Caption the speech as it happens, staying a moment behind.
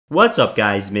What's up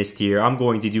guys, Mist here. I'm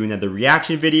going to do another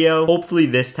reaction video. Hopefully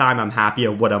this time I'm happy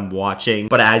at what I'm watching.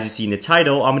 But as you see in the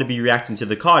title, I'm going to be reacting to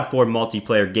the COD 4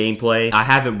 multiplayer gameplay. I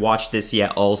haven't watched this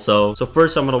yet also. So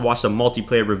first I'm going to watch the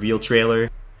multiplayer reveal trailer.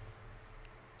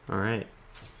 Alright.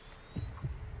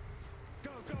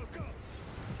 Go, go, go.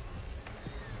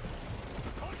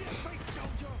 On your feet,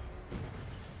 soldier.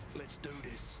 Let's do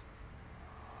this.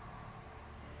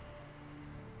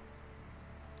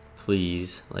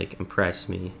 Please, like, impress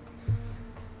me.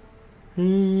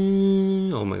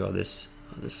 Oh my god, this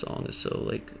song is so,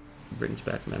 like, brings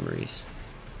back memories.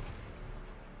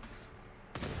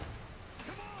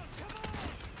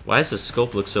 Why does the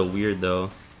scope look so weird, though?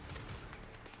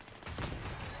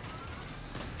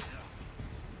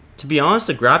 To be honest,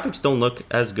 the graphics don't look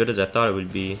as good as I thought it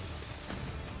would be.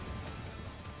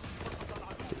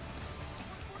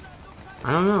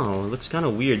 I don't know, it looks kind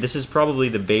of weird. This is probably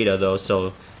the beta though,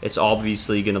 so it's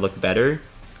obviously gonna look better.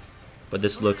 But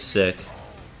this looks sick.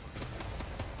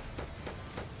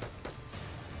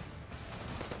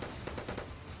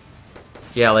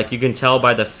 Yeah, like you can tell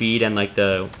by the feed and like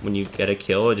when you get a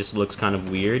kill, it just looks kind of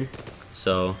weird.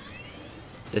 So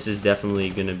this is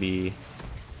definitely gonna be,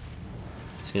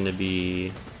 it's gonna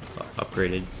be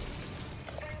upgraded.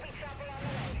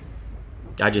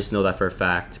 I just know that for a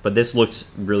fact. But this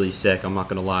looks really sick, I'm not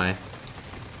gonna lie.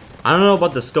 I don't know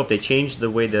about the scope. They changed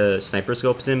the way the sniper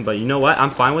scope's in, but you know what?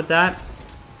 I'm fine with that.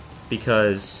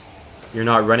 Because you're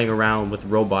not running around with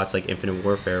robots like Infinite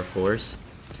Warfare, of course.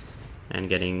 And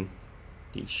getting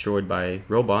destroyed by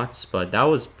robots. But that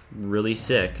was really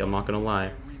sick, I'm not gonna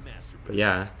lie. But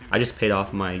yeah, I just paid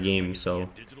off my game, so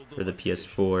for the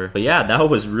PS4. But yeah, that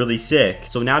was really sick.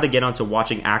 So now to get on to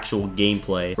watching actual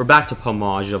gameplay. We're back to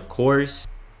Pomage, of course.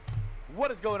 What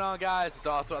is going on, guys? It's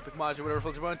also at the Pomage, whatever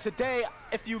floats your boat. Today,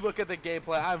 if you look at the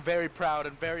gameplay, I'm very proud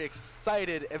and very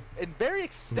excited and very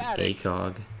ecstatic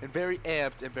ACOG. and very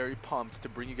amped and very pumped to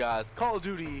bring you guys Call of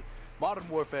Duty Modern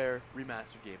Warfare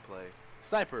Remastered gameplay,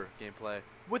 sniper gameplay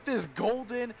with this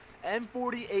golden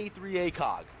M40A3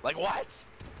 ACOG. Like what?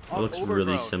 It looks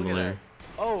really similar.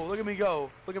 Oh, look at me go.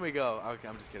 Look at me go. Okay,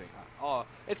 I'm just kidding. Oh,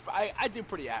 I do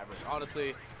pretty average,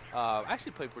 honestly. I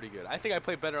actually played pretty good. I think I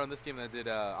played better on this game than I did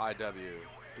IW.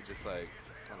 But just like,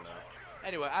 I don't know.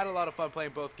 Anyway, I had a lot of fun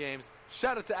playing both games.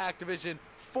 Shout out to Activision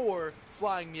for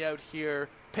flying me out here,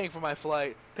 paying for my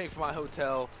flight, paying for my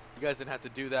hotel. You guys didn't have to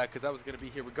do that because I was going to be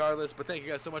here regardless. But thank you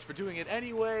guys so much for doing it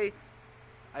anyway.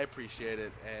 I appreciate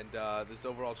it, and this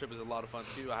overall trip is a lot of fun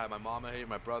too. I have my mama here,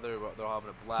 my brother, they're all having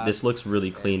a blast. This looks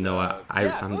really clean, and, though.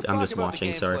 I'm just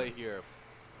watching. Sorry. Here.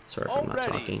 Sorry if I'm not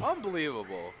talking.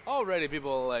 Unbelievable. Already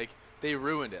people, like, they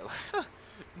ruined it.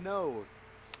 No.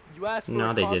 You asked for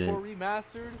no, a they COD didn't. 4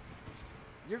 Remastered,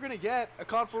 you're going to get a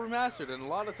COD 4 Remastered. And a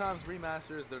lot of times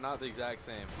remasters, they're not the exact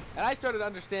same. And I started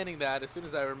understanding that as soon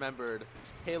as I remembered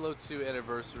Halo 2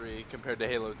 Anniversary compared to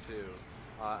Halo 2.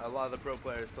 A lot of the pro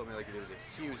players told me like there was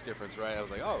a huge difference, right? I was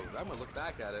like, oh, I'm going to look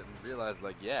back at it and realize,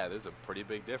 like, yeah, there's a pretty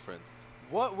big difference.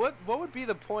 What would be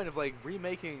the point of, like,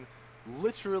 remaking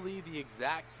literally the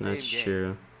exact same game? That's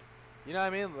true. You know what I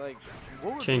mean? Like,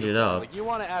 what would change be it the point? up. Like, you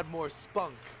want to add more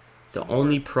spunk. The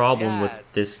only problem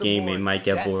with this game, it might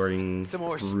get boring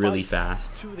really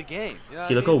fast. To the game. You know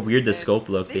See, look how weird the and scope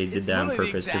looks. They did that on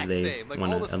purpose because they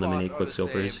want to eliminate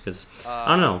quickscopers. Because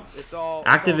I don't know,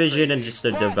 Activision and just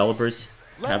the developers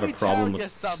have a problem with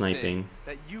sniping.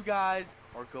 That you guys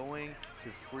are going to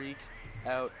freak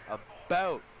out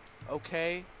about,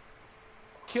 okay?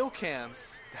 Kill cams.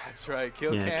 That's right.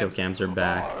 Kill cams are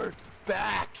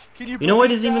back. Can you know what?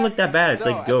 It doesn't even look that bad. It's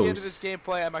like At the end of this Ghost.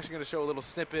 gameplay, I'm actually going to show a little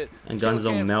snippet. And guns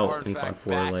don't melt in COD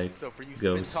 4 like so for you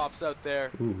Ghost. tops out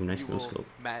there, Ooh, nice no scope.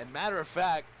 Matter of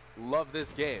fact, love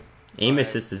this game. Aim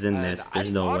assist is in this. There's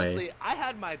no honestly, way. I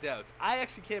had my doubts. I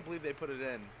actually can't believe they put it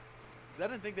in. Because I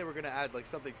didn't think they were going to add like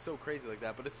something so crazy like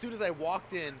that. But as soon as I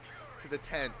walked in to the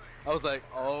tent, I was like,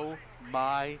 oh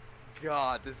my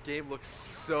god, this game looks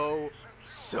so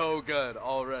good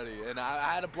already. And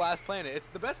I had a blast playing it.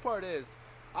 The best part is,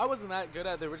 I wasn't that good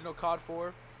at the original COD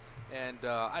 4. And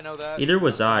I know that. Either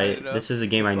was I. This is a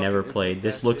game I never played.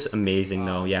 This looks amazing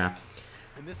though, yeah.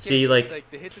 See, like,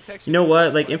 you know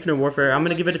what, like Infinite Warfare, I'm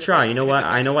gonna give it a try. You know what,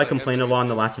 I know I complained a lot in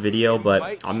the last video,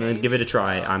 but I'm gonna give it a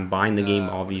try. I'm buying the game,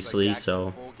 obviously,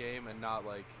 so.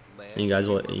 And you guys,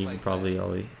 you probably, all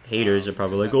the haters are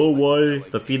probably like, oh, why?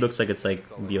 The feed looks like it's like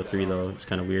BO3 though, it's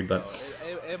kind of weird, but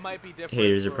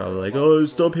haters are probably like, oh,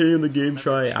 stop hating the game,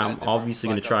 try. I'm obviously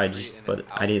gonna try, but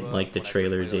I didn't like the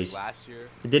trailers.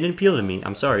 It didn't appeal to me,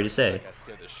 I'm sorry to say.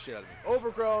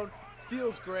 Overgrown,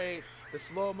 feels great. The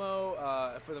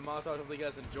slow-mo for the montage. Hopefully you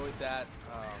guys enjoyed that.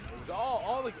 It was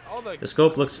all the. The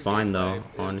scope looks fine though,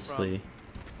 honestly.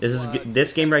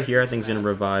 This game right here I think is gonna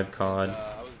revive COD.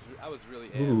 I was really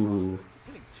Ooh. just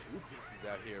hitting 2 pieces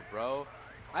out here, bro.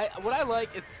 What I like,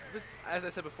 it's this, as I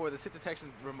said before, this hit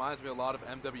detection reminds me a lot of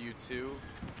MW2,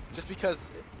 just because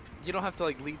you don't have to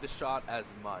like lead the shot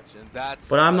as much, and that's.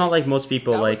 But I'm not like most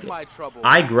people. Like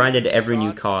I grinded every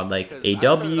new COD. Like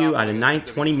AW at a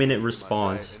 20-minute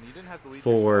response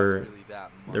for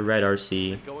the red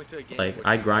RC. Like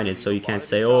I grinded, so you can't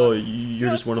say, oh, you're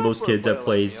just one of those kids that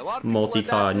plays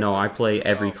multi-COD. No, I play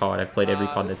every COD. I've played every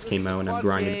COD that's came out, and I've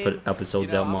grinded, put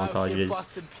episodes out, montages.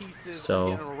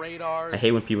 So I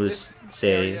hate when people just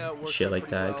say shit like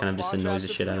that. It kind of just annoys the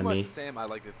shit out of me. I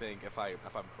like to think, if I'm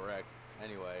correct.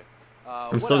 Anyway.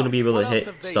 I'm still gonna be able to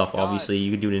hit stuff. Obviously,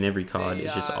 you can do it in every COD.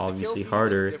 It's just obviously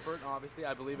harder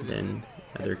than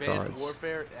other CODs.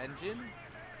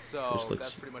 So this looks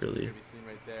that's pretty much really, what we're seeing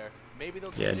right there. Maybe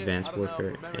they'll yeah, change Advanced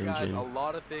Warfare Remember, Engine. guys, a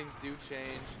lot of things do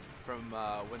change from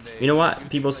when they. You know what?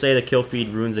 People say the kill feed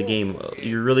ruins a game.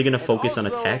 You're really gonna focus on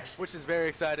a text? Which is very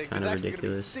exciting. Kind of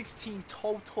ridiculous. 16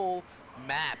 total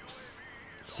maps.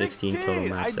 16 total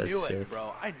maps. That's sick. I knew it,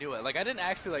 bro. I knew it. Like I didn't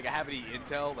actually like have any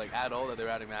intel like at all that they're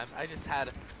adding maps. I just had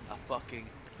a fucking.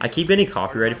 I keep getting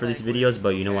copyrighted for these videos, but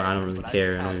you know what? I don't really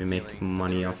care. I don't even make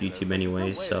money off YouTube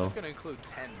anyways, so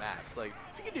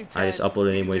I just upload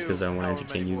it anyways because I want to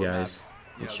entertain you guys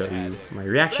and show you my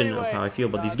reaction of how I feel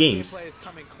about these games.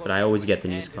 But I always get the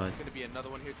news COD. There's going to be another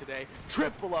one here today.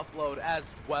 Triple upload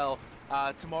as well.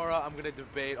 Tomorrow I'm going to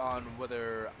debate on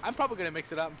whether I'm probably going to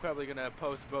mix it up. I'm probably going to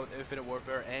post both Infinite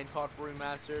Warfare and COD for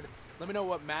Remastered. Let me know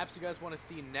what maps you guys want to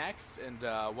see next and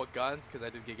what guns, because I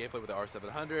did get gameplay with the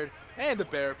R700 and the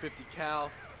Bear 50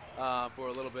 cal for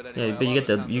a little bit. Anyway. Yeah,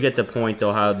 but you get the point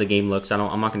though how the game looks. I'm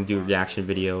not going to do a reaction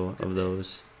video of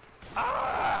those.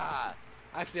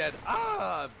 Actually,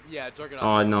 yeah, Juggernaut.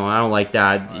 Oh no, I don't like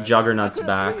that. Right. Juggernaut's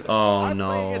back. Oh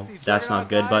no, that's not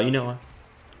good. But you know what?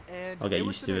 I'll get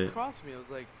used to it. Across me, I was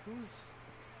like,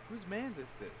 whose man's is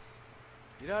this?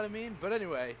 You know what I mean? But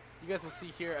anyway, you guys will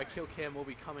see here a kill cam will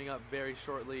be coming up very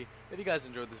shortly. If you guys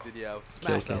enjoyed this video,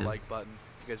 smash that like button.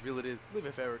 If you guys really did, leave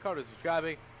a favorite, comment,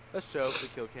 subscribing. Let's show the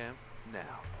kill cam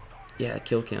now. Yeah,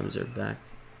 kill cams are back.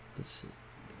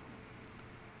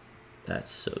 That's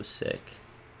so sick.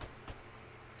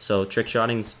 So trick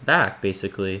shotting's back,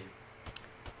 basically.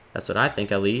 That's what I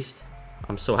think, at least.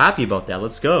 I'm so happy about that.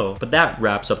 Let's go. But that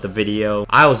wraps up the video.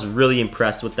 I was really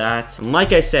impressed with that. And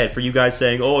like I said, for you guys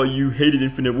saying, oh, you hated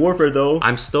Infinite Warfare though,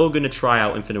 I'm still gonna try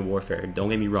out Infinite Warfare. Don't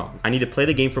get me wrong. I need to play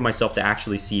the game for myself to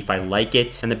actually see if I like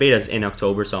it. And the beta's in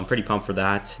October, so I'm pretty pumped for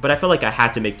that. But I felt like I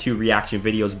had to make 2 reaction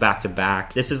videos back to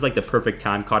back. This is like the perfect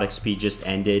time. COD XP just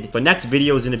ended. But next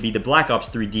video is gonna be the Black Ops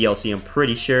 3 DLC, I'm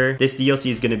pretty sure. This DLC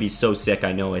is gonna be so sick,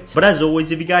 I know it. But as always,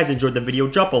 if you guys enjoyed the video,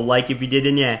 drop a like if you did,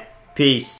 and yeah, peace.